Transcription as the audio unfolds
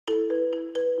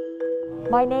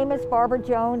My name is Barbara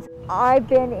Jones. I've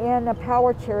been in a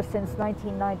power chair since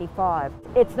 1995.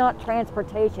 It's not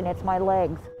transportation, it's my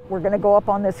legs. We're going to go up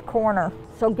on this corner.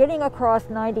 So getting across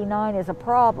 99 is a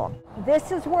problem.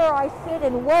 This is where I sit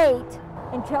and wait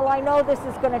until I know this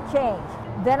is going to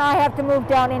change. Then I have to move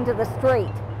down into the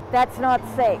street. That's not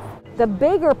safe. The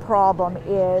bigger problem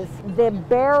is the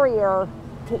barrier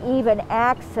to even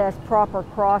access proper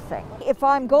crossing. If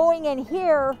I'm going in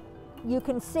here, you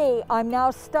can see I'm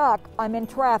now stuck, I'm in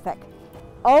traffic.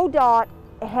 ODOT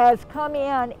has come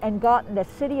in and gotten the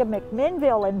city of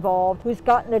McMinnville involved, who's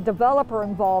gotten a developer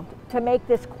involved to make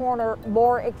this corner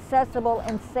more accessible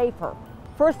and safer.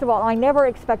 First of all, I never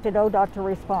expected ODOT to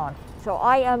respond, so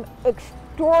I am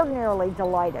extraordinarily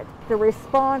delighted. The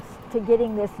response to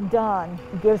getting this done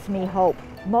gives me hope.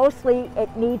 Mostly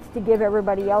it needs to give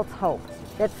everybody else hope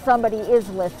that somebody is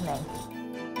listening.